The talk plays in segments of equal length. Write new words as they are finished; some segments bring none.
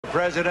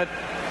President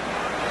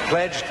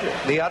pledged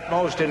the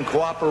utmost in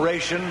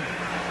cooperation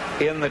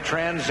in the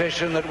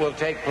transition that will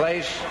take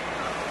place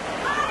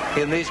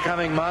in these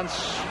coming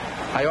months.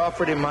 I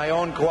offered him my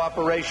own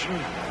cooperation.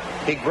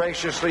 He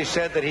graciously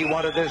said that he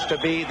wanted this to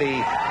be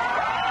the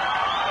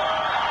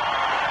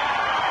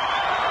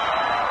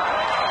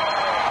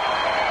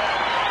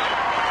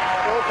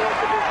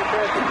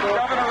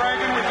Governor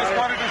Reagan, we just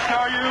wanted to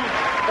show you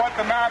what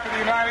the map of the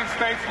United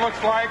States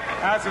looks like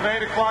as of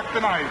 8 o'clock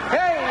tonight.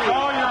 Hey! It's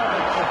all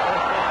yours.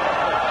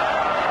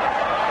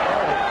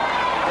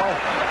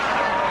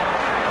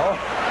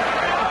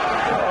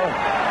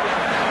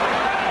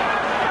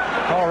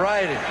 All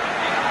right.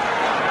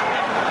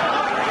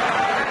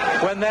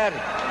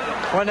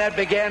 When that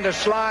began to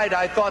slide,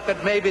 I thought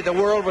that maybe the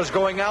world was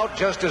going out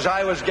just as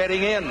I was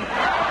getting in.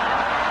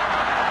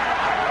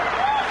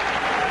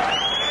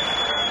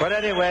 But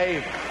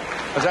anyway,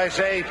 as I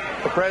say,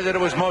 the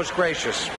President was most gracious.